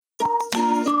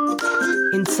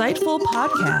Insightful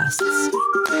podcasts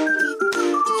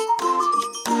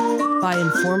by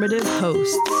informative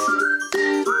hosts.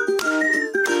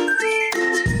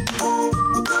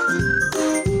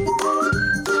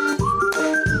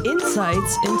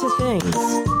 Insights into Things,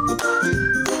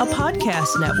 a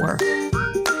podcast network.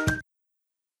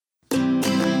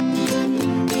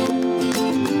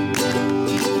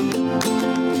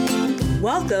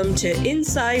 Welcome to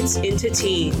Insights into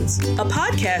Teens, a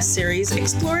podcast series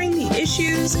exploring the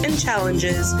issues and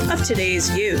challenges of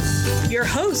today's youth. Your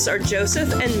hosts are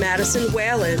Joseph and Madison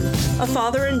Whalen, a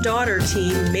father and daughter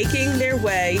team making their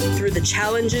way through the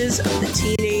challenges of the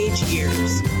teenage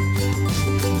years.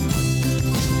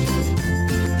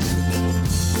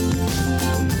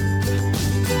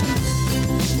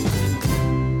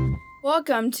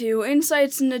 Welcome to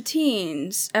Insights into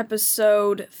Teens,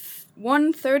 episode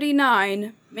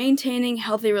 139, Maintaining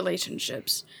Healthy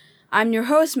Relationships. I'm your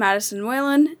host, Madison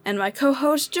Whalen, and my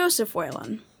co-host, Joseph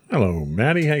Whalen. Hello,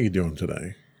 Maddie. How you doing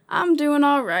today? I'm doing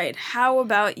all right. How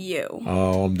about you?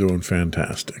 Oh, I'm doing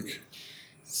fantastic.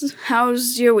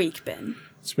 How's your week been?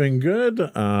 It's been good.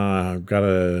 I've got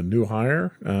a new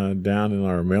hire down in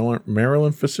our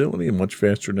Maryland facility, much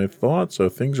faster than I thought, so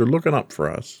things are looking up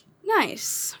for us.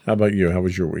 Nice. How about you? How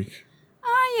was your week?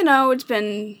 It's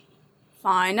been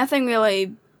fine. Nothing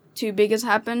really too big has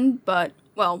happened, but,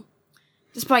 well,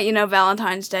 despite,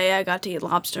 Valentine's Day, I got to eat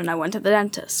lobster and I went to the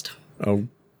dentist.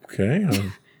 Okay.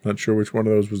 I'm not sure which one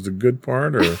of those was the good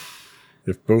part, or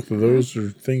if both of those are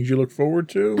things you look forward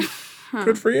to.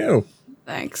 Good for you.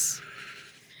 Thanks.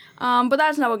 But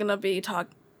that's not what we're going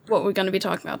to be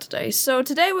talking about today. So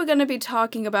today we're going to be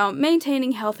talking about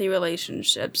maintaining healthy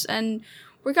relationships, and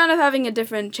we're kind of having a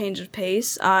different change of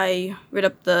pace. I read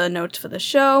up the notes for the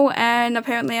show, and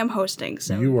apparently I'm hosting.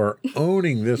 So you are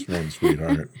owning this one,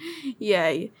 sweetheart.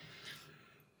 Yay.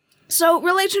 So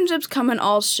relationships come in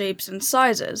all shapes and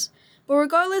sizes, but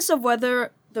regardless of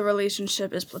whether the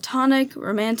relationship is platonic,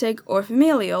 romantic, or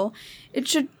familial, it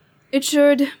should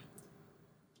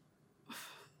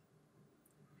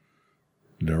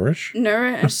Nourish?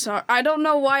 Sorry, I don't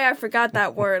know why I forgot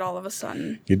that word all of a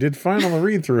sudden. You did fine on the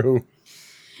read-through.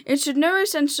 It should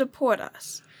nourish and support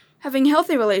us. Having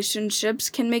healthy relationships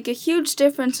can make a huge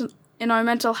difference in our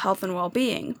mental health and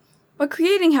well-being, but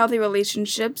creating healthy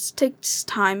relationships takes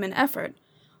time and effort.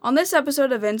 On this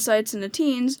episode of Insights into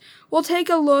Teens, we'll take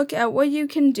a look at what you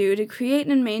can do to create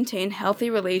and maintain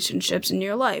healthy relationships in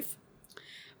your life.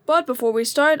 But before we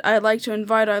start, I'd like to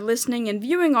invite our listening and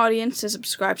viewing audience to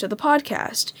subscribe to the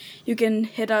podcast. You can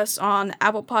hit us on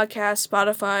Apple Podcasts,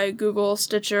 Spotify, Google,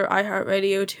 Stitcher,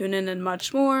 iHeartRadio, TuneIn, and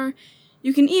much more.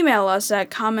 You can email us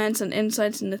at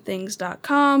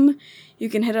comments@insightsintothings.com. You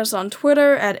can hit us on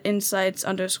Twitter at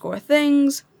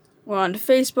insights_things. We're on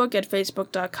Facebook at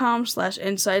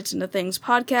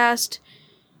facebook.com/insightsintothingspodcast.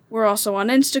 We're also on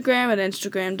Instagram at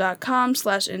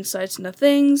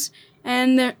instagram.com/insightsintothings.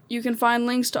 And there, you can find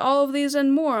links to all of these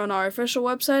and more on our official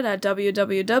website at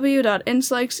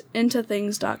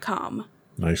www.insightsintothings.com.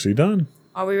 Nicely done.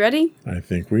 Are we ready? I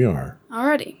think we are.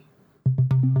 Alrighty.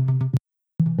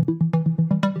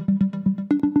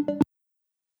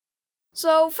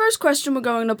 So, first question we're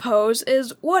going to pose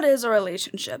is, what is a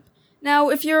relationship? Now,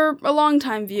 if you're a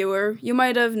longtime viewer, you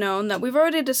might have known that we've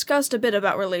already discussed a bit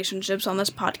about relationships on this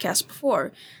podcast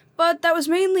before, but that was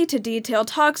mainly to detail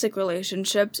toxic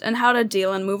relationships and how to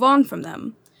deal and move on from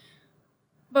them.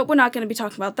 But we're not going to be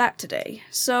talking about that today.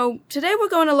 So today we're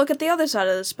going to look at the other side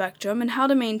of the spectrum and how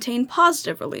to maintain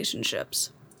positive relationships.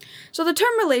 So the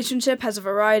term relationship has a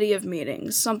variety of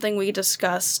meanings, something we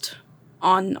discussed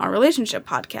on our relationship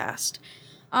podcast.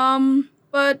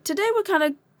 But today we're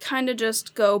kind of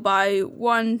just go by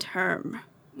one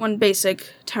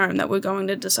basic term that we're going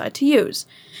to decide to use,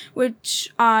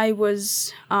 which I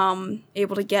was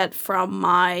able to get from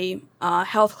my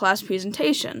health class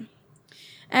presentation.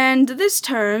 And this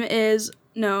term is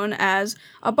known as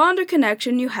a bond or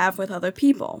connection you have with other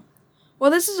people.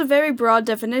 While this is a very broad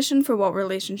definition for what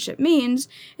relationship means,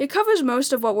 it covers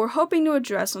most of what we're hoping to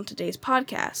address on today's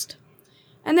podcast.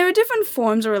 And there are different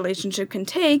forms a relationship can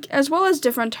take, as well as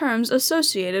different terms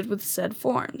associated with said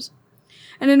forms.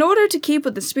 And in order to keep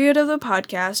with the spirit of the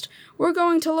podcast, we're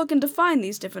going to look and define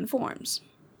these different forms.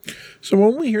 So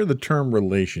when we hear the term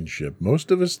relationship,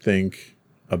 most of us think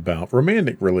about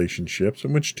romantic relationships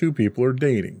in which two people are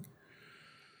dating.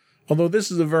 Although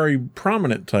this is a very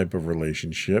prominent type of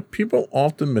relationship, people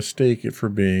often mistake it for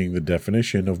being the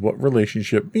definition of what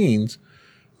relationship means,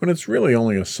 when it's really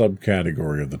only a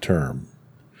subcategory of the term.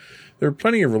 There are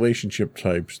plenty of relationship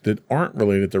types that aren't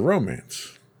related to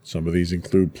romance. Some of these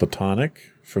include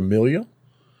platonic, familial,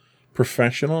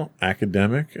 professional,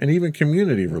 academic, and even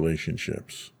community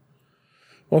relationships.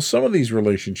 While some of these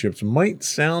relationships might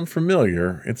sound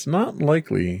familiar, it's not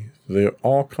likely they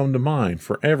all come to mind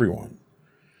for everyone.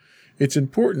 It's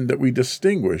important that we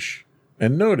distinguish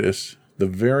and notice the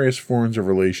various forms of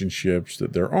relationships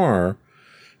that there are,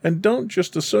 and don't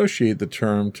just associate the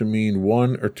term to mean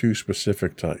one or two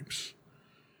specific types.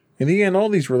 In the end, all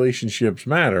these relationships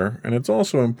matter, and it's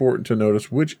also important to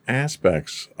notice which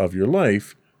aspects of your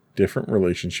life different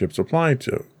relationships apply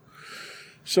to.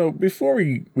 So before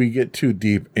we get too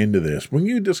deep into this, when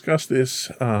you discuss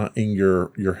this in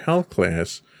your health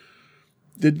class,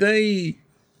 did they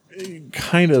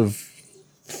kind of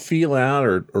feel out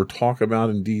or talk about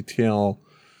in detail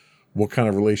what kind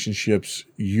of relationships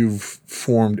you've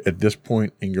formed at this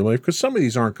point in your life? Because some of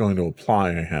these aren't going to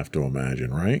apply, I have to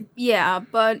imagine, right? Yeah,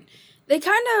 but they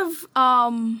kind of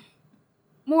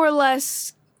more or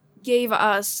less gave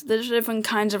us the different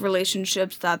kinds of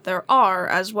relationships that there are,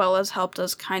 as well as helped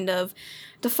us kind of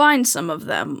define some of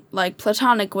them. Like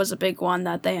platonic was a big one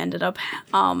that they ended up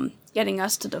getting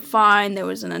us to define. There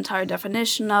was an entire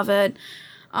definition of it.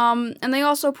 And they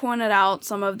also pointed out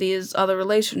some of these other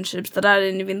relationships that I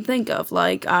didn't even think of.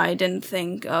 Like, I didn't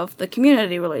think of the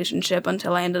community relationship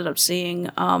until I ended up seeing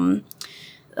the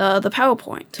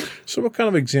PowerPoint. So what kind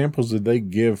of examples did they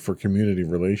give for community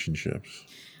relationships?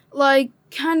 Like,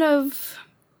 kind of,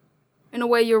 in a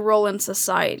way, your role in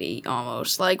society,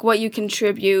 almost. Like, what you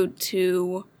contribute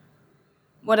to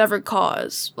whatever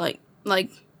cause.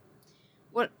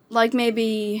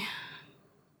 Maybe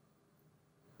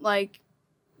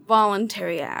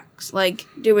voluntary acts, like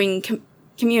doing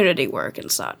community work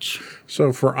and such.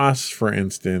 So for us, for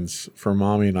instance, for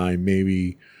Mommy and I,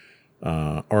 maybe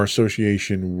our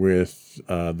association with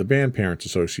the Band Parents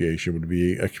Association would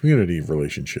be a community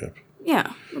relationship.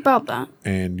 Yeah, about that.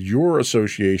 And your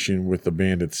association with the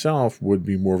band itself would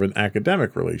be more of an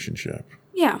academic relationship.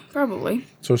 Yeah, probably.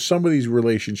 So some of these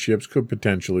relationships could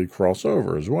potentially cross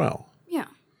over as well. Yeah.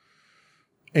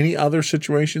 Any other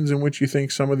situations in which you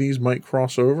think some of these might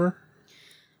cross over?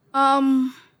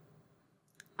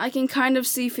 I can kind of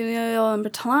see familial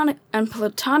and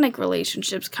platonic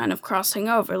relationships kind of crossing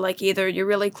over. Like, either you're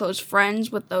really close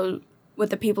friends with the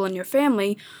people in your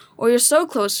family, or you're so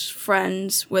close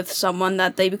friends with someone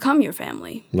that they become your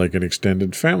family. Like an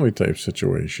extended family type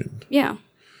situation. Yeah.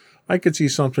 I could see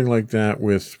something like that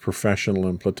with professional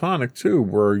and platonic too,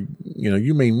 where,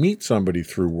 you may meet somebody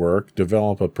through work,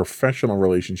 develop a professional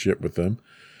relationship with them,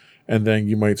 and then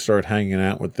you might start hanging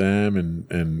out with them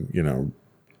and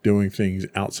doing things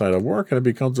outside of work, and it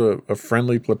becomes a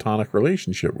friendly platonic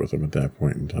relationship with them at that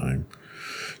point in time.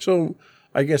 So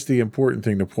I guess the important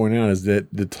thing to point out is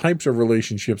that the types of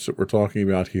relationships that we're talking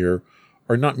about here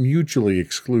are not mutually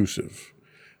exclusive.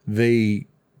 They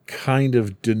kind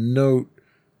of denote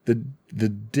the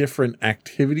different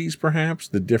activities, perhaps,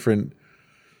 the different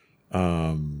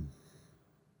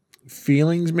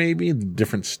feelings, maybe, the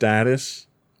different status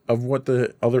of what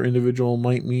the other individual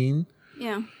might mean.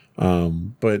 Yeah.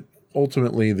 But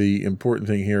ultimately, the important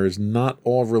thing here is not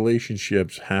all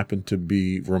relationships happen to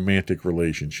be romantic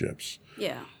relationships.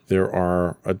 Yeah. There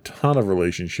are a ton of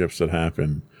relationships that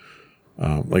happen.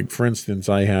 Like, for instance,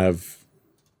 I have,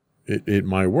 at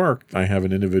my work, I have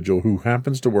an individual who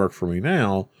happens to work for me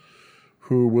now,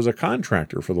 who was a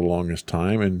contractor for the longest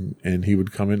time, and he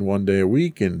would come in one day a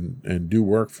week and do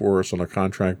work for us on a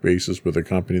contract basis with a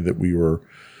company that we were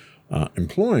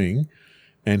employing.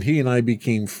 And he and I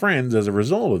became friends as a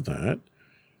result of that.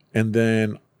 And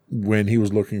then when he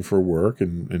was looking for work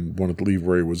and wanted to leave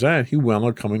where he was at, he wound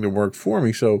up coming to work for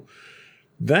me. So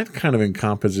that kind of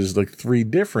encompasses like three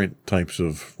different types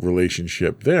of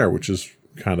relationship there, which is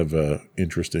kind of a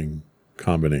interesting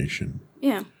combination.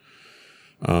 Yeah.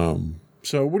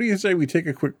 So what do you say we take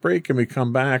a quick break and we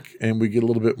come back and we get a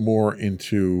little bit more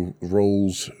into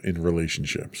roles in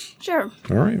relationships? Sure.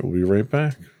 All right, we'll be right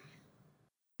back.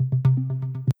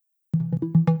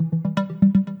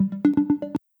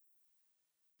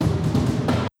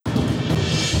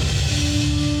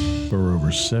 For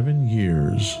over 7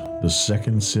 years, the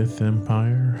Second Sith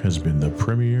Empire has been the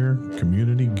premier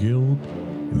community guild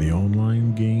in the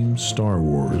online game Star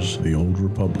Wars: The Old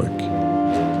Republic.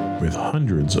 With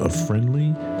hundreds of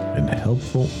friendly and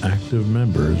helpful active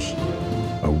members,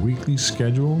 a weekly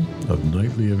schedule of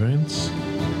nightly events,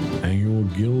 annual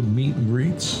guild meet and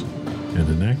greets, and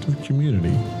an active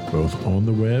community both on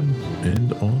the web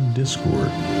and on Discord.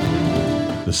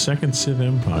 The Second Sith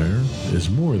Empire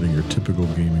is more than your typical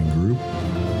gaming group.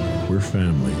 We're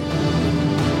family.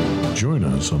 Join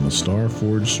us on the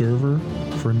Starforge server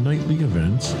for nightly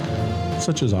events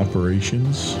such as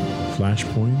operations,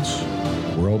 flashpoints,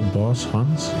 World Boss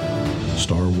Hunts,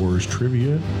 Star Wars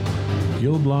Trivia,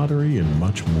 Guild Lottery, and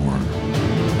much more.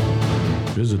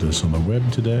 Visit us on the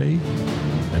web today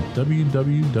at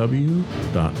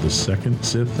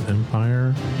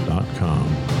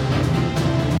www.thesecondsithempire.com.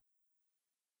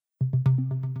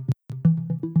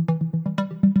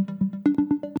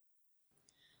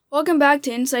 Welcome back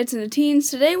to Insights into Teens.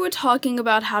 Today we're talking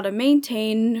about how to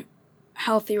maintain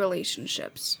healthy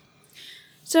relationships.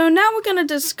 So now we're going to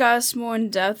discuss more in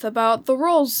depth about the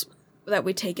roles that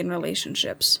we take in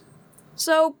relationships.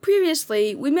 So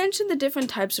previously, we mentioned the different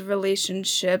types of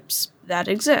relationships that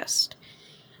exist.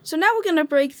 So now we're going to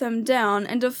break them down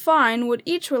and define what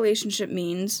each relationship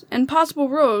means and possible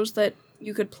roles that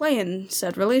you could play in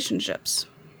said relationships.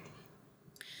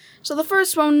 So the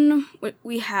first one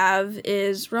we have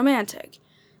is romantic.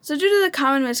 So due to the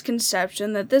common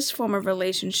misconception that this form of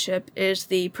relationship is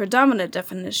the predominant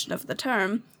definition of the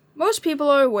term, most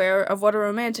people are aware of what a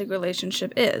romantic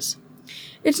relationship is.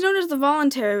 It's known as the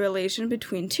voluntary relation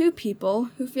between two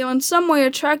people who feel in some way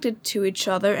attracted to each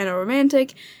other in a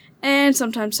romantic and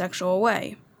sometimes sexual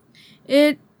way.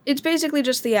 It's basically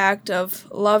just the act of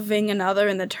loving another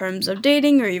in the terms of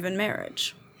dating or even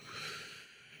marriage.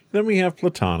 Then we have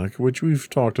platonic, which we've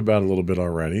talked about a little bit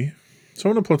already. So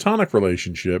in a platonic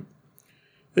relationship,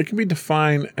 it can be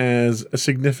defined as a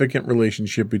significant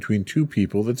relationship between two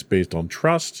people that's based on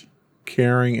trust,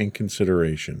 caring, and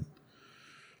consideration.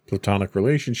 Platonic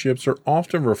relationships are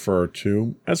often referred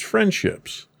to as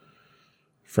friendships.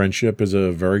 Friendship is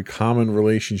a very common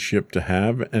relationship to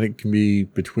have, and it can be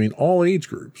between all age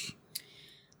groups.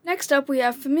 Next up, we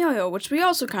have familial, which we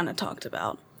also kind of talked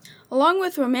about. Along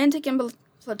with romantic and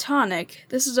platonic,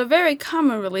 this is a very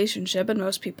common relationship in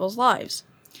most people's lives.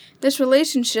 This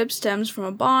relationship stems from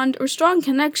a bond or strong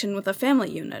connection with a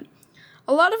family unit.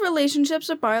 A lot of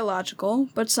relationships are biological,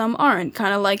 but some aren't,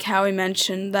 kind of like how we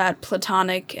mentioned that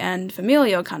platonic and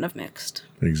familial kind of mixed.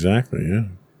 Exactly, yeah.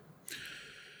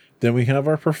 Then we have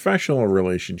our professional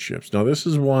relationships. Now, this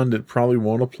is one that probably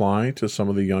won't apply to some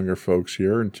of the younger folks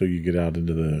here until you get out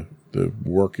into the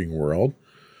working world.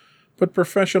 But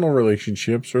professional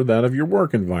relationships are that of your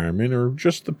work environment or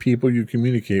just the people you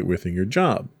communicate with in your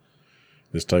job.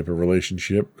 This type of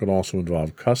relationship could also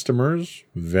involve customers,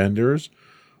 vendors,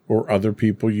 or other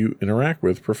people you interact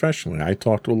with professionally. I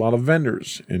talk to a lot of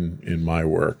vendors in my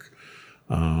work.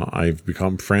 I've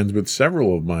become friends with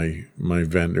several of my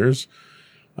vendors.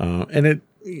 And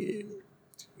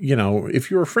if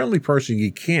you're a friendly person,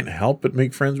 you can't help but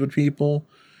make friends with people.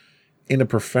 In a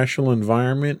professional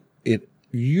environment, it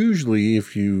usually,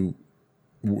 if you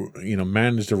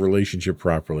manage the relationship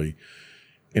properly,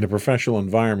 in a professional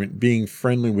environment, being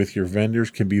friendly with your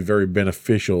vendors can be very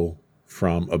beneficial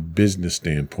from a business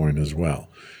standpoint as well.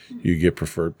 You get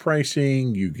preferred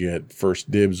pricing, you get first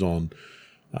dibs on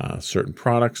certain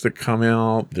products that come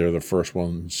out. They're the first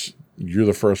ones. You're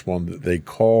the first one that they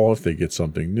call if they get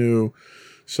something new.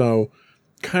 So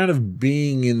kind of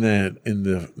being in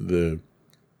the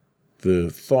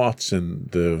thoughts and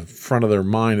the front of their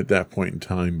mind at that point in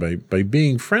time by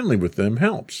being friendly with them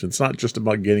helps. It's not just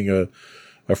about getting a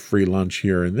free lunch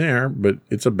here and there, but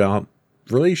it's about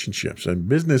relationships. And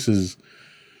business is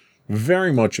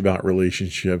very much about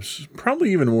relationships,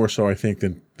 probably even more so, I think,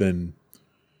 than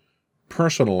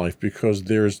personal life, because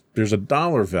there's a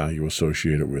dollar value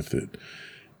associated with it.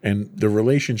 And the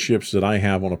relationships that I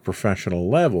have on a professional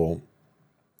level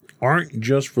aren't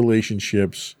just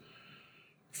relationships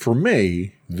for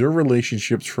me, they're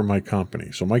relationships for my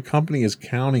company. So my company is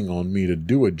counting on me to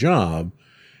do a job.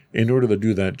 In order to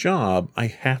do that job, I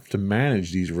have to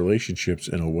manage these relationships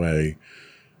in a way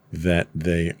that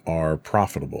they are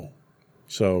profitable.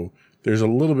 So there's a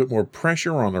little bit more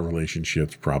pressure on the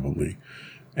relationships probably.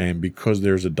 And because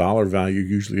there's a dollar value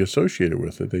usually associated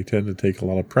with it, they tend to take a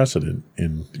lot of precedent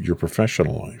in your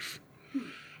professional life.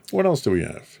 What else do we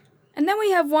have? And then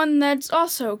we have one that's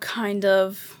also kind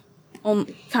of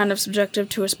subjective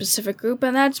to a specific group,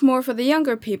 and that's more for the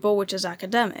younger people, which is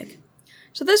academic.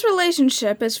 So this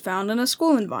relationship is found in a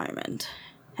school environment,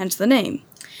 hence the name.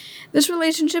 This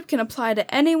relationship can apply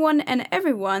to anyone and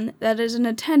everyone that is in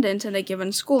attendance in a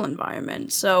given school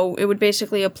environment. So it would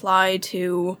basically apply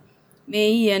to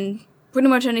me and pretty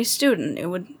much any student.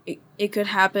 It could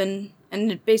happen, and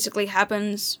it basically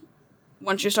happens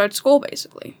once you start school,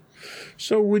 basically.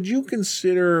 So would you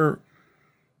consider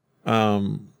a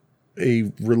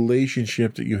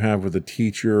relationship that you have with a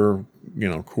teacher,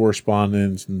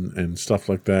 correspondence and stuff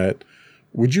like that,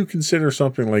 would you consider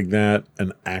something like that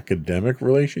an academic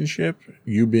relationship?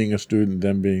 You being a student,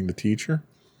 them being the teacher?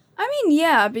 I mean,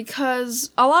 Yeah,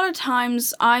 because a lot of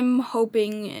times I'm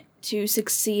hoping to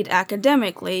succeed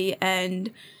academically,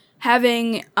 and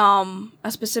having a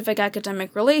specific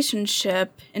academic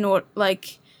relationship in order,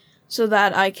 like, so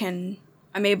that I'm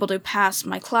able to pass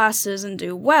my classes and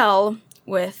do well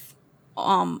with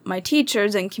my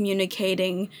teachers and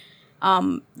communicating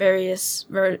various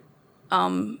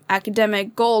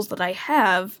academic goals that I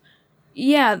have.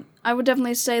 Yeah, I would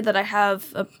definitely say that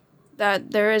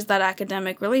that there is that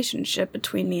academic relationship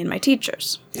between me and my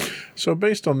teachers. So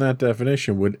based on that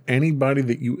definition, would anybody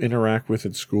that you interact with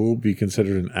at school be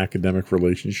considered an academic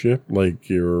relationship, like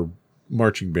your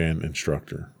marching band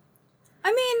instructor?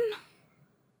 I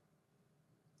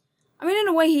mean, in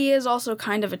a way, he is also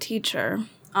kind of a teacher.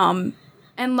 And,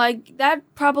 like, that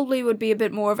probably would be a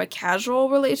bit more of a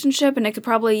casual relationship, and it could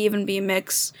probably even be a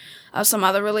mix of some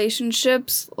other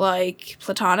relationships, like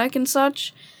platonic and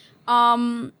such.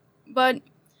 But,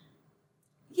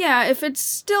 yeah, if it's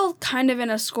still kind of in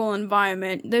a school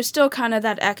environment, there's still kind of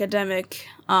that academic,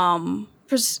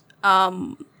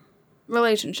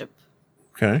 relationship.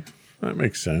 Okay, that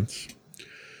makes sense.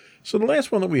 So the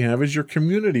last one that we have is your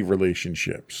community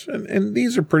relationships. And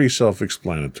these are pretty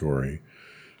self-explanatory.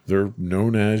 They're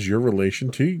known as your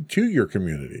relation to your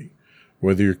community.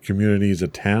 Whether your community is a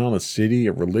town, a city,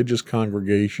 a religious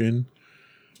congregation,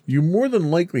 you more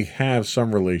than likely have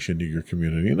some relation to your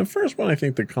community. And the first one I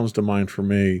think that comes to mind for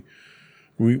me,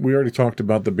 we already talked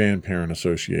about the Band Parent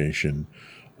Association.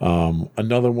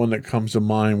 Another one that comes to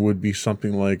mind would be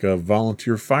something like a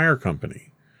volunteer fire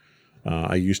company.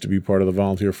 I used to be part of the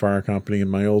volunteer fire company in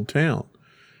my old town.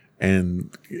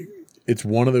 And it's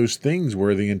one of those things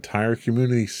where the entire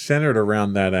community centered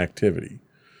around that activity.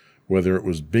 Whether it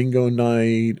was bingo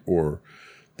night or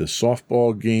the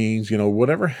softball games,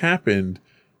 whatever happened,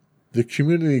 the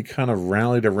community kind of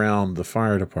rallied around the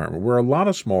fire department. Where a lot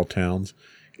of small towns,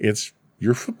 it's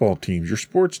your football teams, your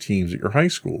sports teams at your high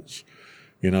schools.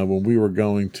 When we were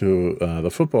going to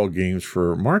the football games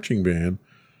for marching band,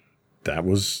 that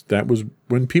was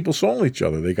when people saw each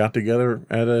other. They got together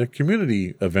at a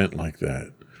community event like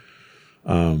that.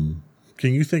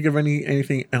 Can you think of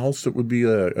anything else that would be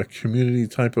a community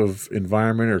type of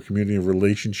environment or community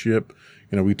relationship?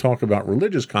 We talk about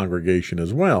religious congregation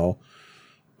as well.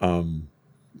 I'm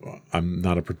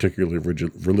not a particularly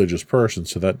religious person,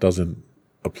 so that doesn't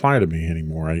apply to me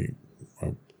anymore.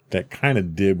 That kind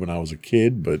of did when I was a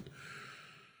kid, but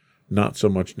not so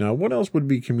much now. What else would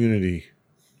be community,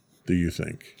 do you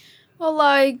think? Well,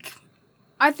 I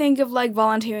think of,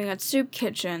 volunteering at soup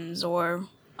kitchens or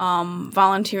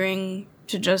volunteering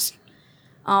to just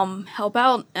help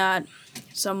out at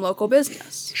some local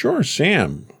business. Sure.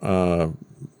 Sam, our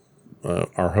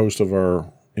host of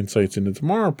our Insights into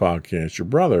Tomorrow podcast, your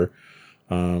brother,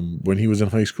 when he was in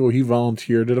high school, he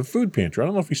volunteered at a food pantry. I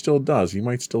don't know if he still does. He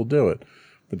might still do it.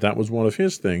 But that was one of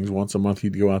his things. Once a month,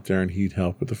 he'd go out there and he'd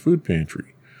help with the food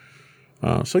pantry.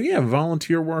 So yeah,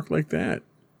 volunteer work like that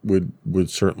would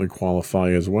certainly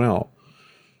qualify as well.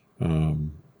 I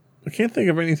can't think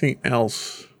of anything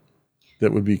else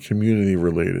that would be community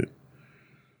related.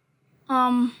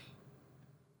 I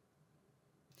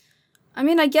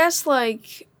guess, my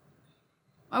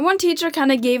one teacher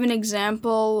kind of gave an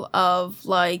example of,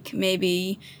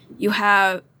 maybe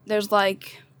there's, a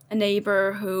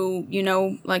neighbor who,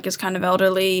 is kind of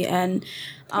elderly and...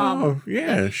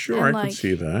 yeah, sure, I can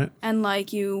see that. And,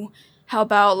 you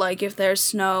help out, if there's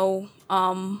snow,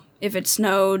 if it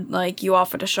snowed, you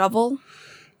offer to shovel.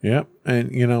 Yep,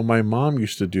 and my mom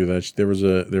used to do that. There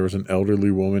was an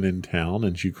elderly woman in town,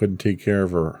 and she couldn't take care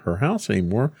of her house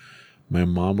anymore. My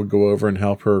mom would go over and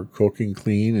help her cook and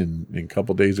clean, and a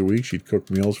couple days a week she'd cook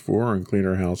meals for her and clean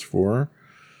her house for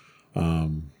her.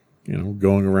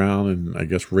 Going around and I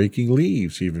guess raking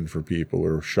leaves even for people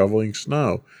or shoveling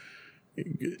snow.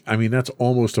 That's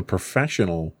almost a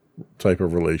professional type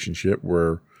of relationship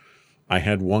where I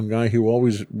had one guy who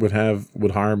always would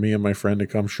hire me and my friend to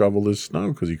come shovel his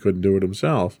snow because he couldn't do it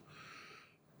himself.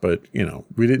 But,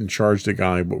 we didn't charge the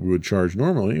guy what we would charge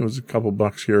normally. It was a couple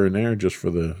bucks here and there just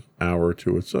for the hour or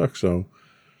two it took. So,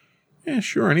 yeah,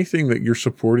 sure. Anything that you're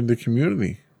supporting the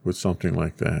community with something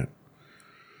like that.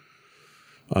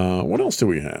 What else do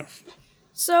we have?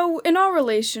 So, in all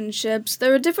relationships,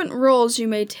 there are different roles you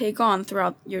may take on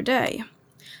throughout your day.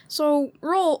 So,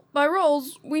 by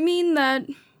roles, we mean that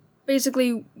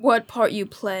basically what part you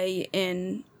play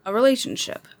in a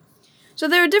relationship. So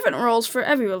there are different roles for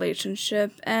every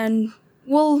relationship, and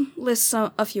we'll list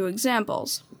a few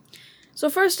examples. So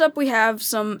first up, we have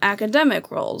some academic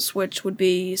roles, which would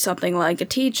be something like a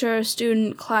teacher,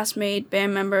 student, classmate,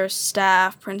 band member,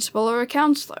 staff, principal, or a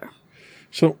counselor.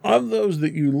 So of those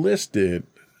that you listed,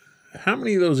 how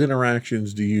many of those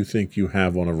interactions do you think you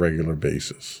have on a regular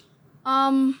basis?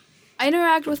 I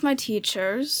interact with my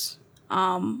teachers.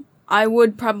 I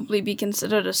would probably be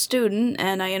considered a student,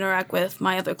 and I interact with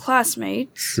my other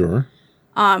classmates. Sure.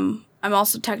 I'm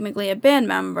also technically a band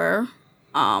member.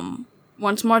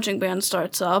 Once marching band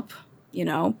starts up,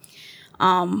 band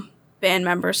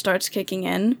member starts kicking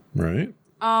in. Right.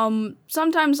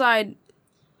 Sometimes I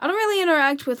don't really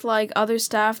interact with, like, other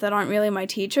staff that aren't really my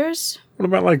teachers. What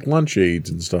about, like, lunch aides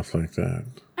and stuff like that?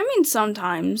 I mean,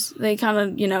 sometimes. They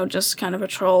kind of, just kind of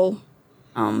patrol,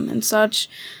 and such.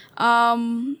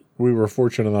 We were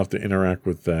fortunate enough to interact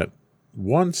with that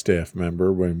one staff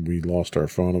member when we lost our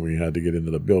phone and we had to get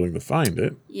into the building to find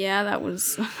it. Yeah, that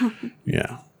was...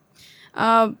 Yeah.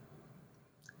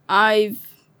 I've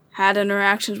had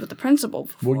interactions with the principal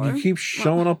before. Well, you keep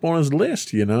showing up on his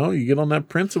list, You get on that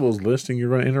principal's list and you're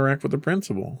going to interact with the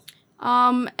principal.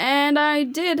 And I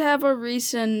did have a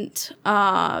recent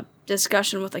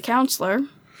discussion with a counselor.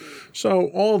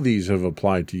 So all these have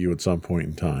applied to you at some point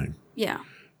in time. Yeah.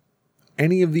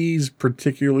 Any of these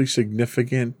particularly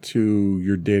significant to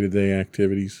your day-to-day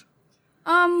activities?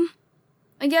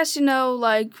 I guess,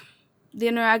 like, the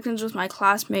interactions with my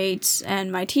classmates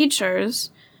and my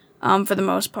teachers, for the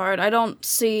most part. I don't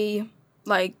see,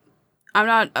 like, I'm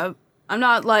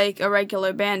not like a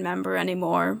regular band member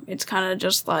anymore. It's kind of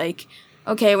just like,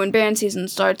 okay, when band season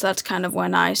starts, that's kind of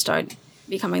when I start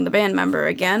becoming the band member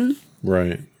again.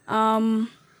 Right.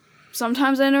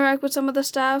 Sometimes I interact with some of the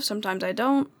staff, sometimes I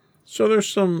don't. So there's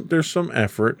some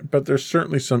effort, but there's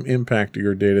certainly some impact to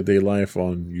your day-to-day life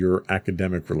on your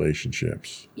academic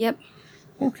relationships. Yep.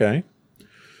 Okay.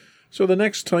 So the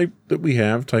next type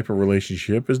of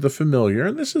relationship is the familiar,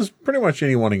 and this is pretty much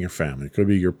anyone in your family. It could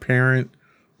be your parent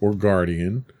or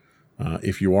guardian.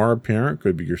 If you are a parent, it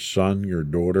could be your son, your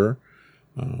daughter.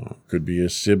 Could be a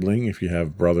sibling if you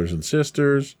have brothers and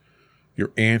sisters,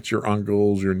 your aunts, your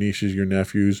uncles, your nieces, your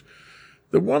nephews.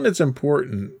 The one that's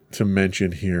important to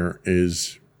mention here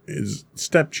is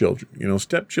stepchildren.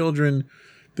 Stepchildren,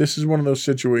 this is one of those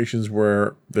situations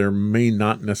where there may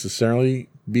not necessarily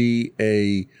be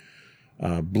a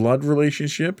blood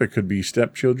relationship. It could be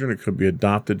stepchildren. It could be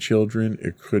adopted children.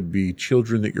 It could be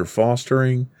children that you're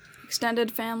fostering.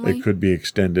 Extended family. It could be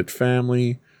extended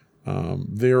family.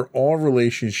 They're all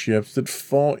relationships that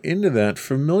fall into that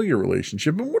familiar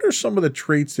relationship. And what are some of the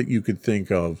traits that you could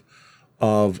think of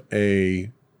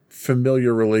a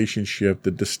familiar relationship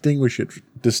that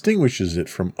distinguishes it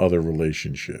from other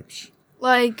relationships?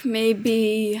 Like,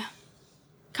 maybe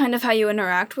kind of how you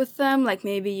interact with them. Like,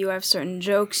 maybe you have certain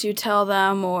jokes you tell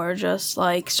them, or just,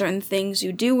 like, certain things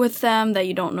you do with them that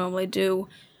you don't normally do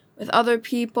with other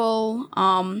people.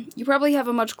 You probably have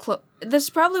this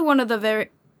is probably one of the very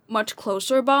much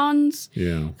closer bonds.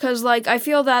 Yeah. Because, like, I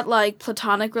feel that, like,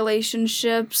 platonic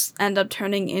relationships end up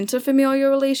turning into familial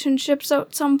relationships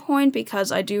at some point,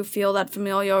 because I do feel that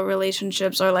familial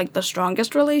relationships are, like, the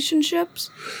strongest relationships.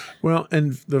 Well,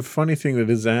 and the funny thing that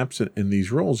is absent in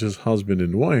these roles is husband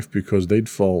and wife, because they'd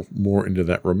fall more into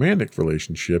that romantic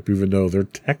relationship, even though they're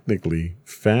technically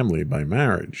family by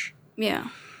marriage. Yeah.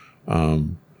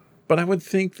 But I would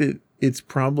think that it's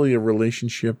probably a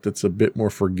relationship that's a bit more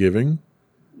forgiving.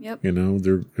 Yep. They're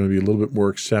going to be a little bit more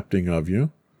accepting of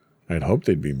you. I'd hope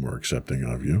they'd be more accepting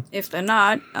of you. If they're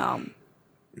not,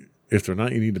 If they're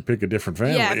not, you need to pick a different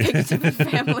family. Yeah, pick a different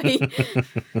family.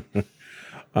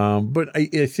 But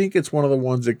I think it's one of the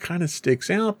ones that kind of sticks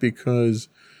out because,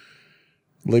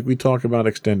 like we talk about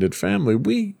extended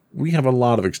family, we have a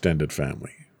lot of extended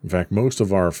family. In fact, most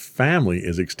of our family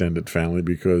is extended family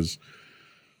because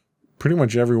pretty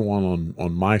much everyone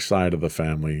on my side of the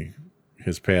family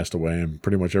has passed away, and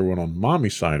pretty much everyone on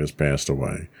mommy's side has passed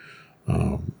away.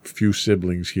 A few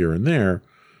siblings here and there.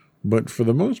 But for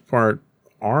the most part,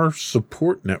 our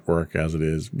support network as it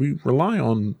is, we rely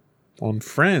on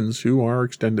friends who are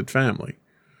extended family.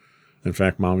 In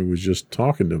fact, Mommy was just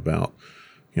talking about,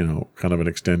 kind of an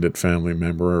extended family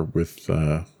member with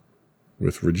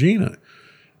Regina.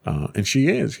 And she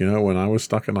is, when I was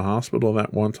stuck in the hospital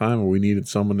that one time and we needed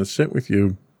someone to sit with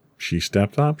you, she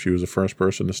stepped up. She was the first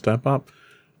person to step up.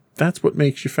 That's what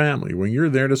makes you family. When you're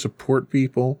there to support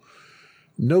people,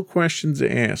 no questions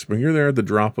asked. When you're there at the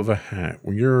drop of a hat,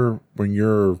 when you're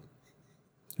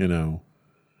the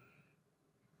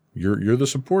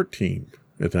support team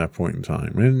at that point in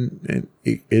time. And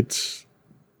it's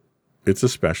a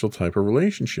special type of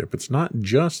relationship. It's not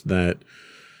just that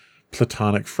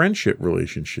platonic friendship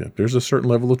relationship. There's a certain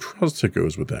level of trust that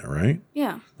goes with that, right?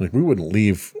 Yeah. Like, we wouldn't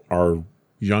leave our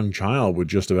young child with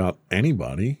just about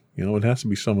anybody. It has to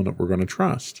be someone that we're going to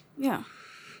trust. Yeah.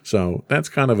 So that's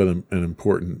kind of an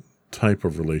important type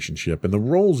of relationship, and the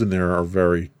roles in there are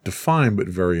very defined but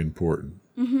very important.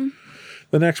 Mm-hmm.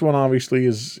 The next one, obviously,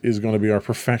 is going to be our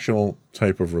professional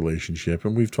type of relationship,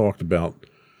 and we've talked about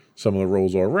some of the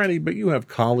roles already, but you have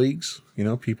colleagues,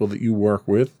 people that you work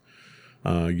with.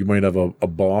 You might have a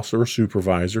boss or a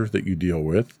supervisor that you deal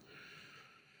with.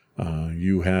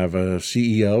 You have a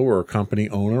CEO or a company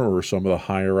owner or some of the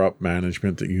higher up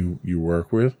management that you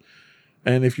work with.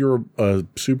 And if you're a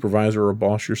supervisor or a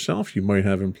boss yourself, you might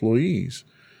have employees.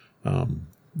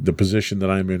 The position that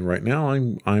I'm in right now,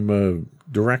 I'm a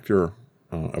director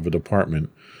of a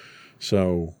department.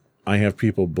 So I have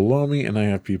people below me and I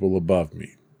have people above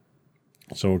me.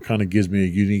 So it kind of gives me a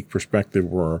unique perspective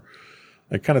where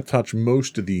I kind of touch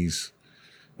most of these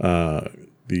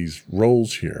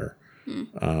roles here.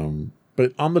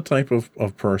 But I'm the type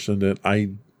of person that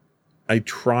I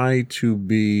try to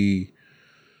be,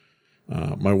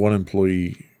 my one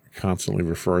employee constantly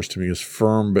refers to me as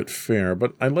firm but fair,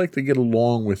 but I like to get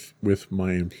along with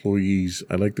my employees.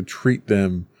 I like to treat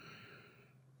them,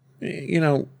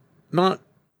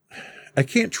 I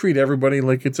can't treat everybody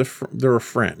like they're a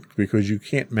friend, because you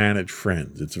can't manage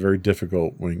friends. It's very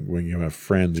difficult when you have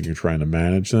friends and you're trying to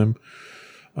manage them.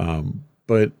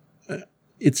 But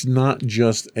it's not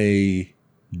just a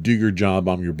do your job,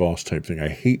 I'm your boss type thing. I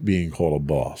hate being called a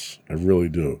boss. I really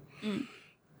do.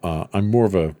 I'm more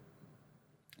of a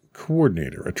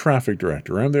coordinator, a traffic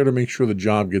director. I'm there to make sure the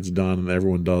job gets done and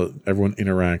everyone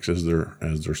interacts as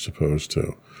they're supposed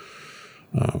to.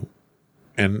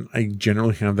 And I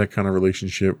generally have that kind of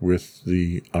relationship with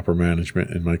the upper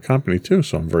management in my company too,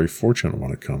 so I'm very fortunate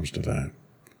when it comes to that.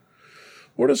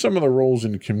 What are some of the roles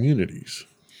in communities?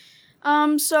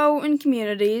 So in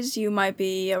communities, you might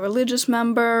be a religious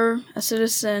member, a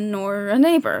citizen, or a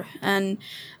neighbor. And,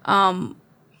 yeah,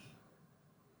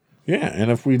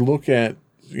 and if we look at,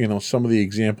 some of the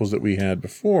examples that we had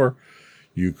before,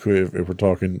 you could, if we're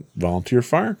talking volunteer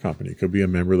fire company, it could be a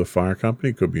member of the fire company,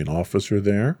 it could be an officer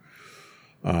there.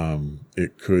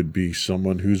 It could be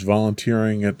someone who's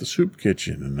volunteering at the soup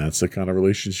kitchen, and that's the kind of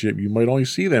relationship you might only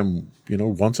see them,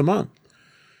 once a month.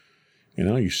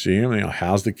 You see them,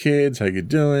 how's the kids? How you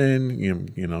doing?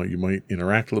 You might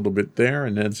interact a little bit there,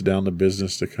 and then it's down to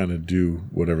business to kind of do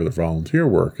whatever the volunteer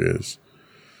work is.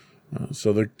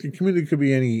 So the community could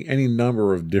be any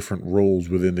number of different roles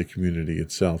within the community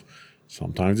itself.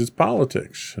 Sometimes it's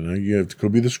politics. It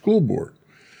could be the school board,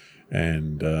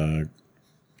 and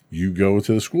you go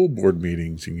to the school board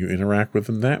meetings and you interact with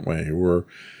them that way. Or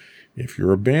if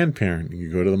you're a band parent,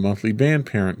 you go to the monthly band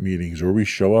parent meetings, or we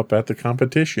show up at the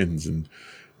competitions and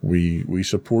we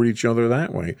support each other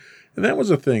that way. And that was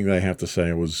a thing that I have to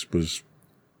say was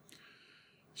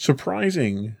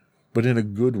surprising, but in a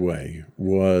good way,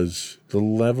 was the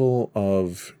level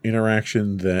of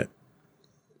interaction that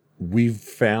we've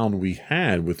found we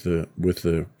had with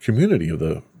the community of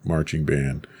the marching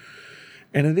band.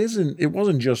 And it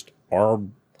wasn't just our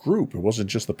group. It wasn't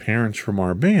just the parents from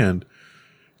our band.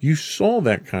 You saw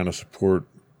that kind of support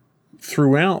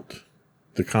throughout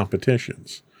the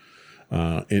competitions.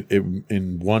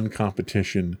 In one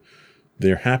competition,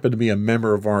 there happened to be a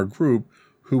member of our group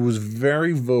who was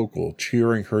very vocal,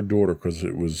 cheering her daughter, because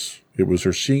it was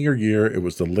her senior year. It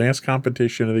was the last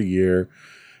competition of the year,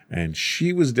 and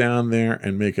she was down there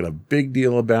and making a big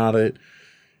deal about it,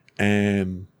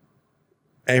 and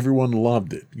everyone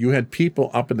loved it. You had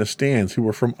people up in the stands who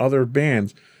were from other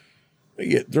bands.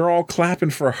 They're all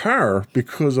clapping for her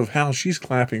because of how she's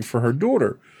clapping for her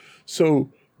daughter. So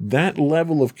that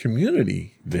level of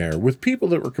community there with people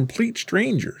that were complete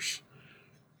strangers,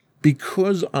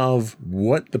 because of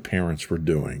what the parents were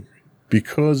doing,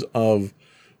 because of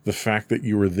the fact that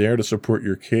you were there to support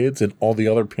your kids and all the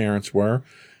other parents were,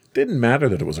 didn't matter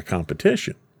that it was a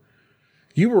competition.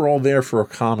 You were all there for a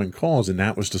common cause, and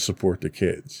that was to support the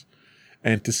kids.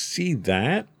 And to see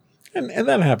that, and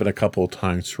that happened a couple of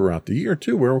times throughout the year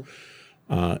too, where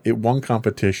at one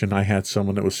competition I had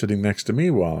someone that was sitting next to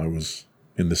me while I was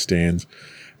in the stands,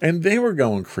 and they were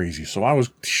going crazy. So I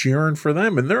was cheering for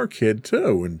them, and they're a kid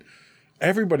too. And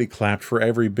everybody clapped for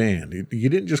every band. You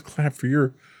didn't just clap for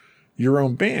your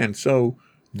own band. So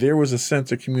there was a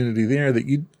sense of community there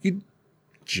that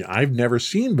I've never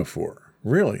seen before.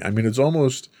 Really. I mean, it's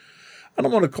almost, I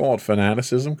don't want to call it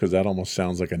fanaticism, because that almost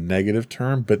sounds like a negative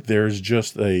term, but there's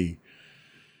just a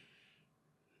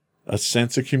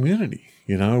sense of community,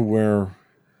 where,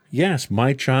 yes,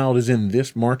 my child is in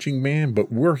this marching band,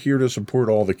 but we're here to support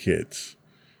all the kids.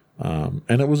 And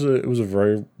it was a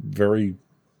very, very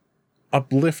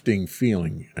uplifting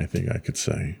feeling, I think I could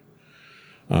say.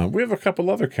 We have a couple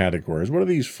other categories. What do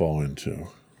these fall into?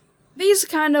 these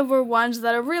kind of were ones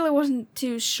that I really wasn't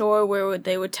too sure where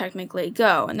they would technically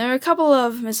go. And there are a couple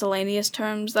of miscellaneous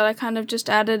terms that I kind of just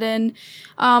added in.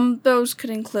 Those could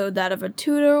include that of a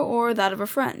tutor or that of a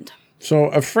friend. So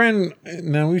a friend,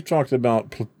 now we've talked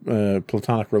about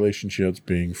platonic relationships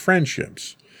being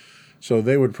friendships. So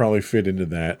they would probably fit into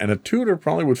that. And a tutor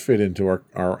probably would fit into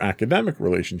our academic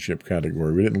relationship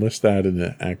category. We didn't list that in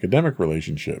the academic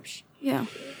relationships. Yeah.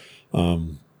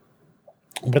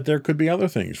 But there could be other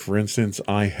things. For instance,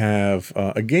 I have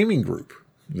a gaming group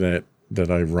that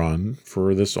I run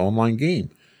for this online game.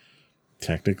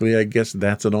 Technically, I guess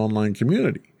that's an online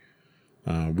community.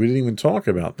 We didn't even talk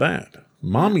about that.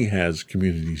 Mommy has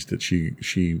communities that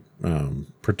she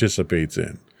participates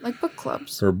in. Like book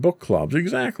clubs. Her book clubs,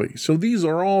 exactly. So these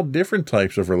are all different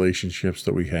types of relationships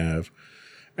that we have.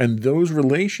 And those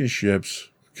relationships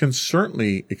can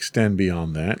certainly extend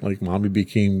beyond that. Like Mommy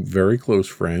became very close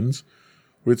friends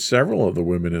with several of the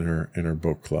women in her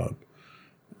book club.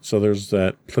 So there's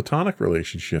that platonic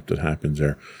relationship that happens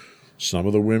there. Some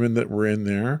of the women that were in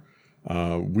there,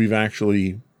 we've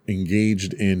actually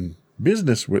engaged in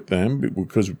business with them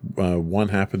because one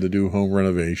happened to do home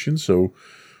renovation. So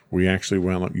we actually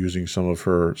wound up using some of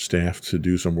her staff to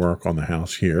do some work on the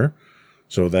house here.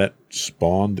 So that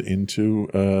spawned into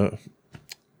a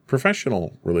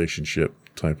professional relationship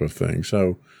type of thing.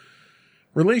 So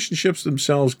relationships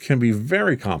themselves can be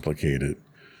very complicated,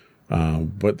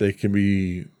 but they can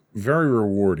be very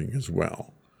rewarding as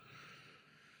well.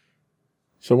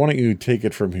 So why don't you take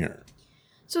it from here?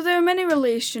 So there are many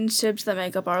relationships that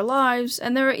make up our lives,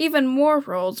 and there are even more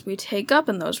roles we take up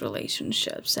in those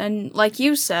relationships. And like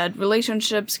you said,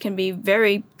 relationships can be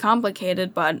very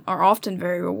complicated, but are often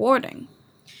very rewarding.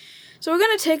 So we're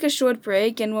going to take a short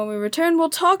break, and when we return, we'll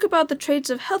talk about the traits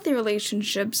of healthy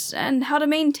relationships and how to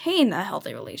maintain a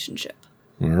healthy relationship.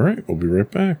 All right, we'll be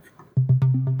right back.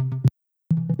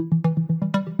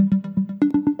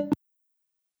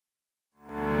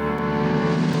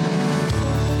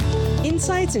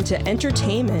 Insights into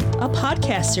Entertainment, a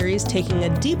podcast series taking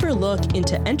a deeper look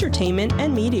into entertainment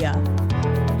and media.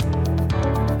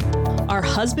 Our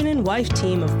husband and wife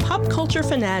team of pop culture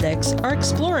fanatics are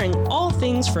exploring all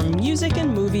things from music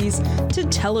and movies to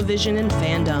television and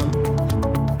fandom.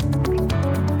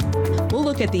 We'll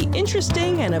look at the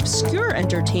interesting and obscure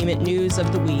entertainment news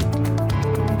of the week.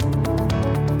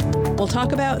 We'll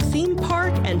talk about theme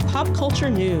park and pop culture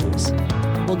news.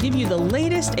 We'll give you the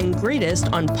latest and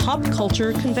greatest on pop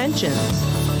culture conventions.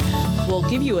 We'll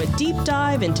give you a deep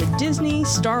dive into Disney,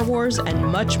 Star Wars, and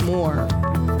much more.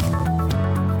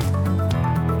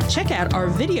 Check out our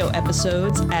video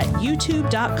episodes at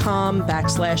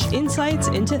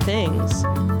youtube.com/insightsintothings.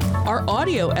 Our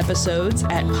audio episodes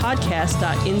at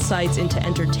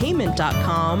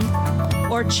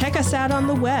podcast.insightsintoentertainment.com, or check us out on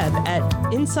the web at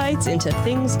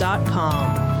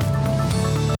insightsintothings.com.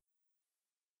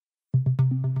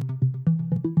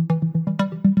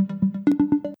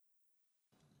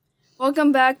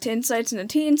 Welcome back to Insights into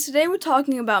Teens. Today we're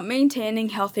talking about maintaining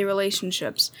healthy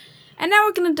relationships. And now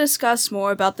we're going to discuss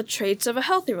more about the traits of a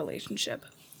healthy relationship.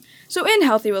 So in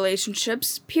healthy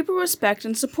relationships, people respect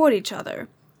and support each other.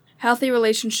 Healthy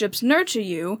relationships nurture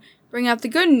you, bring out the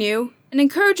good in you, and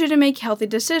encourage you to make healthy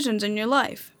decisions in your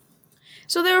life.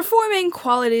 So there are four main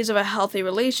qualities of a healthy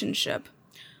relationship,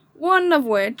 one of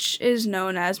which is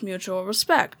known as mutual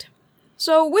respect.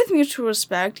 So, with mutual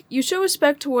respect, you show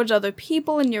respect towards other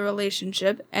people in your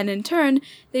relationship, and in turn,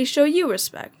 they show you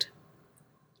respect.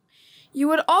 You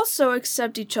would also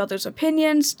accept each other's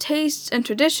opinions, tastes, and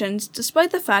traditions,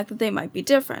 despite the fact that they might be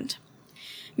different.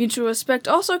 Mutual respect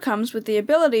also comes with the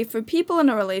ability for people in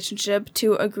a relationship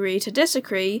to agree to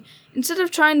disagree, instead of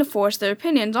trying to force their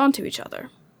opinions onto each other.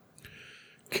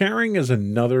 Caring is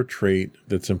another trait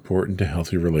that's important to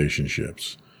healthy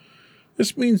relationships.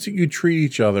 This means that you treat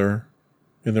each other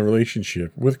in the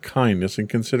relationship with kindness and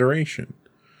consideration.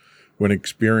 When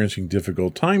experiencing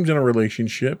difficult times in a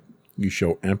relationship, you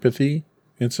show empathy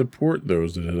and support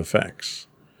those that it affects.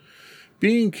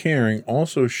 Being caring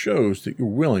also shows that you're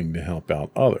willing to help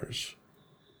out others.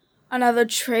 Another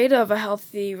trait of a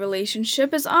healthy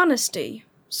relationship is honesty.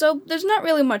 So there's not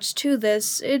really much to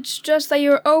this, it's just that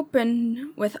you're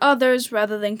open with others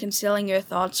rather than concealing your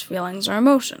thoughts, feelings, or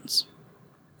emotions.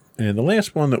 And the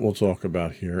last one that we'll talk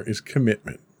about here is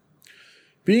commitment.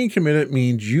 Being committed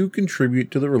means you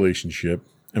contribute to the relationship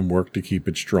and work to keep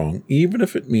it strong, even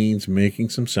if it means making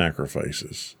some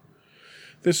sacrifices.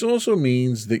 This also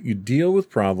means that you deal with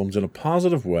problems in a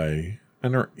positive way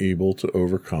and are able to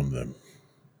overcome them.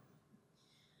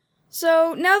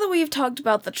 So now that we've talked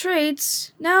about the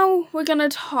traits, now we're going to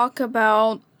talk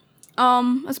about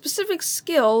a specific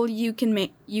skill you can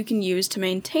use to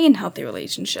maintain healthy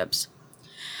relationships.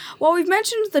 While we've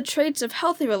mentioned the traits of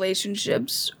healthy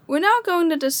relationships, we're now going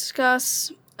to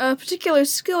discuss a particular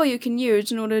skill you can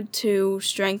use in order to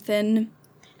strengthen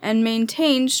and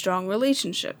maintain strong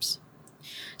relationships.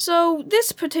 So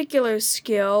this particular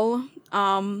skill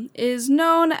is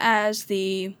known as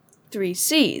the 3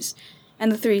 C's,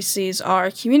 and the 3 C's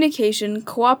are communication,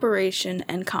 cooperation,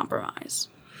 and compromise.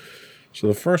 So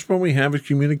the first one we have is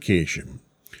communication.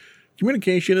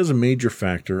 Communication is a major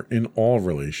factor in all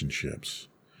relationships.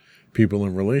 People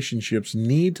in relationships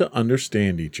need to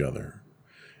understand each other.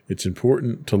 It's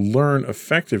important to learn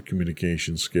effective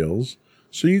communication skills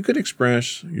so you could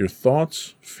express your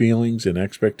thoughts, feelings, and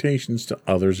expectations to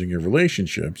others in your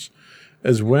relationships,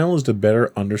 as well as to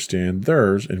better understand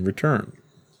theirs in return.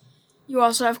 You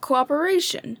also have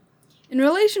cooperation. In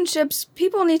relationships,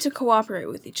 people need to cooperate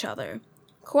with each other.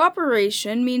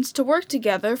 Cooperation means to work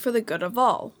together for the good of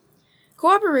all.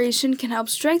 Cooperation can help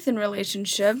strengthen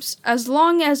relationships as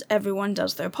long as everyone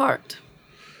does their part.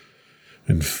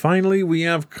 And finally, we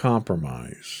have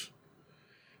compromise.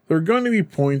 There are going to be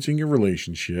points in your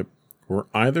relationship where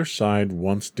either side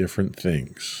wants different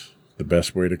things. The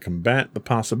best way to combat the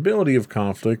possibility of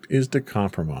conflict is to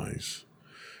compromise.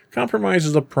 Compromise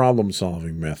is a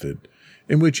problem-solving method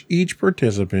in which each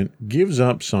participant gives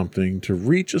up something to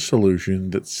reach a solution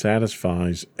that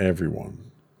satisfies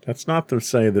everyone. That's not to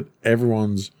say that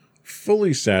everyone's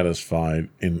fully satisfied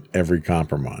in every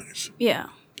compromise. Yeah.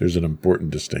 There's an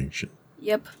important distinction.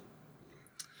 Yep.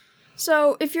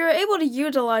 So, if you're able to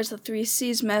utilize the 3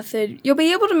 C's method, you'll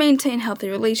be able to maintain healthy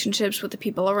relationships with the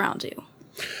people around you.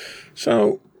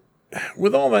 So,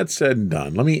 with all that said and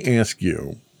done, let me ask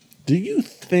you, do you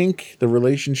think the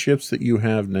relationships that you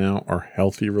have now are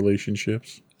healthy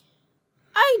relationships?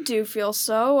 I do feel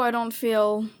so. I don't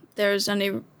feel there's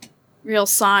any real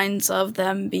signs of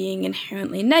them being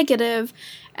inherently negative,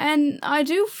 and I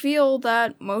do feel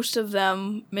that most of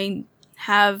them may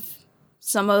have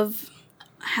some of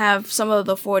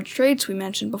the 4 traits we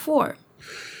mentioned before.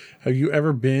 Have you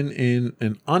ever been in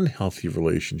an unhealthy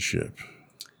relationship?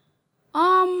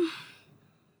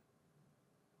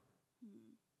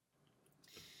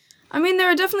 I mean,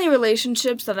 there are definitely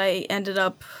relationships that I ended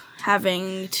up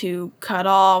having to cut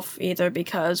off, either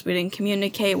because we didn't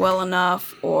communicate well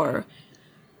enough, or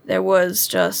we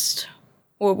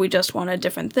just wanted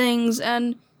different things,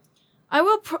 and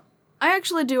I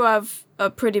actually do have a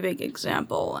pretty big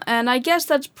example, and I guess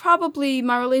that's probably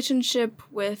my relationship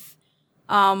with,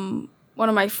 one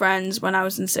of my friends when I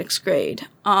was in 6th grade,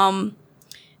 and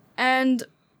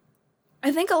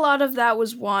I think a lot of that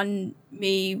was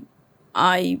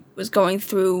I was going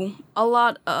through a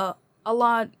lot at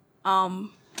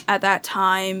that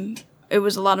time. It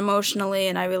was a lot emotionally,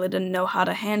 and I really didn't know how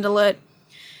to handle it.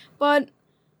 But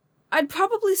I'd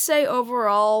probably say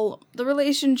overall, the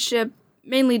relationship,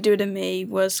 mainly due to me,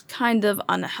 was kind of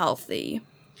unhealthy.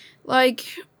 Like,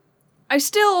 I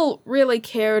still really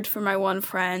cared for my one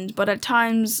friend, but at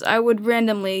times I would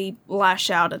randomly lash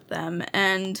out at them,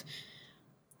 and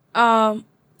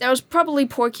there was probably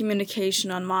poor communication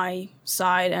on my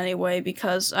side anyway,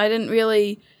 because I didn't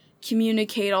really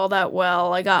communicate all that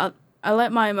well. I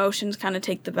let my emotions kind of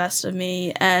take the best of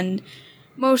me, and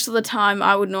most of the time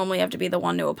I would normally have to be the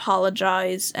one to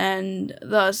apologize, and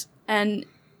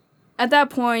at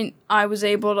that point I was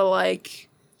able to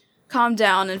calm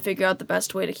down and figure out the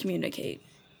best way to communicate.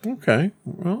 Okay.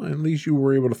 Well, at least you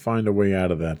were able to find a way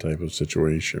out of that type of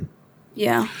situation.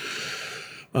 Yeah.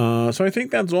 So I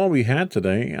think that's all we had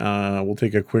today. We'll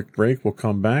take a quick break. We'll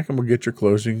come back and we'll get your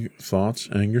closing thoughts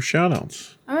and your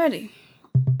shout-outs. Alrighty.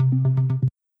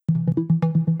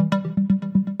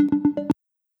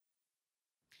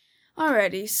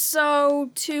 Alrighty,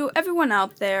 so to everyone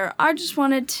out there, I just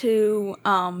wanted to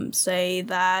say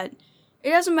that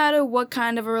it doesn't matter what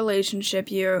kind of a relationship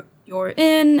you're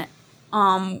in,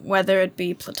 whether it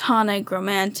be platonic,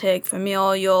 romantic,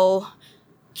 familial,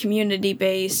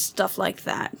 community-based, stuff like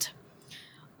that.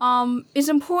 It's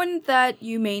important that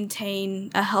you maintain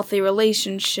a healthy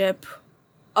relationship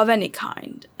of any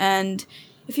kind, and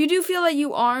if you do feel that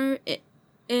you are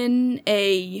in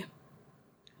a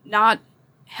not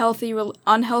unhealthy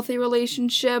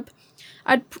relationship,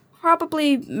 I'd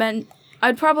probably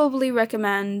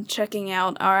recommend checking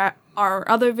out our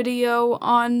other video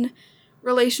on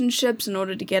relationships in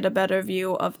order to get a better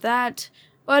view of that.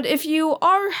 But if you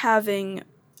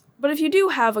do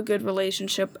have a good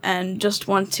relationship and just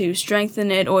want to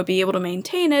strengthen it or be able to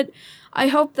maintain it, I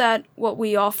hope that what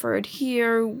we offered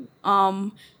here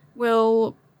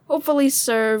will hopefully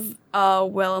serve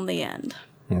well in the end.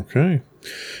 Okay.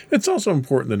 It's also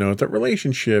important to note that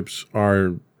relationships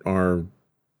are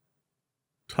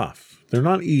tough. They're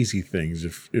not easy things.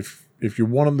 If you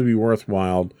want them to be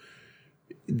worthwhile,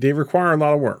 they require a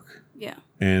lot of work. Yeah.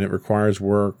 And it requires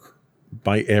work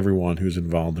by everyone who's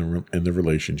involved in the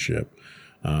relationship.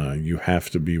 You have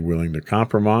to be willing to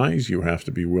compromise. You have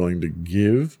to be willing to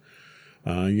give.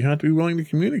 You have to be willing to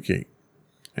communicate.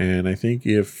 And I think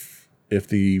if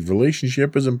the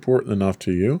relationship is important enough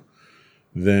to you,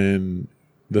 then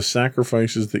the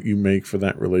sacrifices that you make for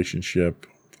that relationship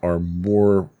are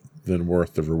more than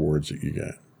worth the rewards that you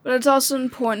get. But it's also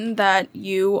important that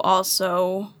you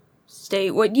also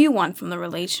state what you want from the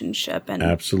relationship and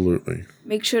Absolutely.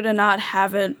 make sure to not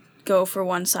have it go for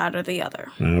one side or the other.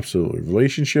 Absolutely.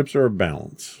 Relationships are a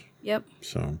balance. Yep.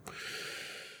 So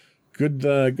good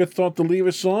thought to leave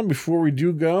us on. Before we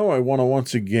do go, I want to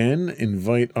once again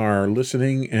invite our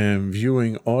listening and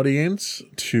viewing audience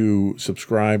to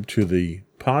subscribe to the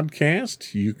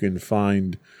podcast. You can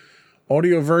find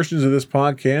audio versions of this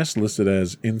podcast listed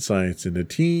as Insights into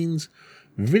Teens.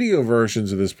 Video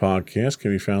versions of this podcast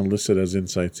can be found listed as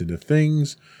Insights into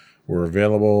Things. We're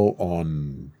available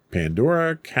on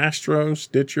Pandora, Castro,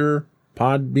 Stitcher,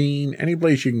 Podbean, any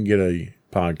place you can get a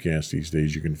podcast these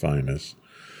days, you can find us.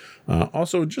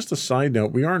 Also, just a side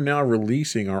note, we are now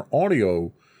releasing our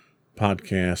audio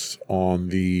podcasts on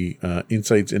the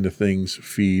Insights into Things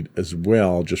feed as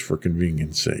well, just for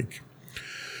convenience sake.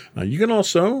 You can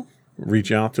also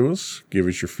reach out to us, give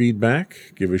us your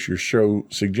feedback, give us your show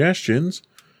suggestions.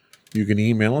 You can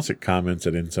email us at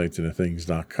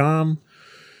comments@insightsintothings.com.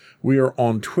 We are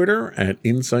on Twitter at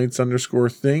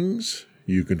insights_things.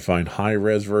 You can find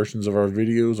high-res versions of our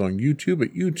videos on YouTube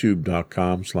at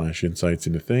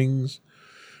youtube.com/insightsintothings.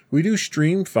 We do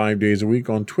stream 5 days a week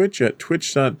on Twitch at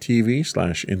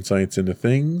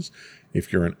twitch.tv/insightsintothings.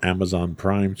 If you're an Amazon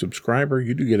Prime subscriber,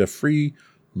 you do get a free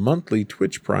monthly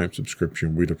Twitch Prime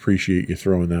subscription. We'd appreciate you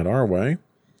throwing that our way.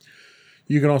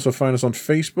 You can also find us on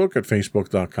Facebook at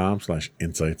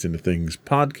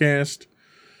facebook.com/insightsintothingspodcast.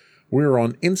 We're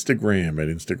on Instagram at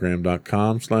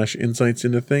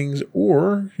instagram.com/insightsintothings,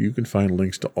 or you can find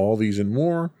links to all these and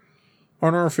more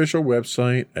on our official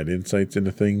website at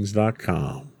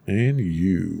insightsintothings.com. And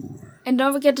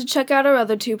don't forget to check out our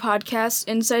other two podcasts,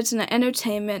 Insights into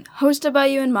Entertainment, hosted by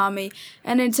you and Mommy,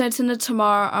 and Insights into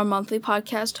Tomorrow, our monthly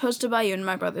podcast, hosted by you and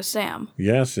my brother Sam.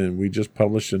 Yes, and we just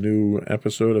published a new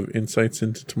episode of Insights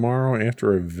into Tomorrow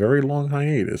after a very long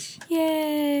hiatus.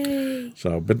 Yay!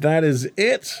 But that is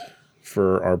it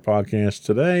for our podcast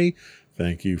today.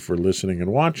 Thank you for listening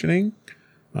and watching.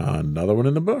 Another one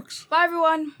in the books. Bye,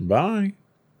 everyone. Bye.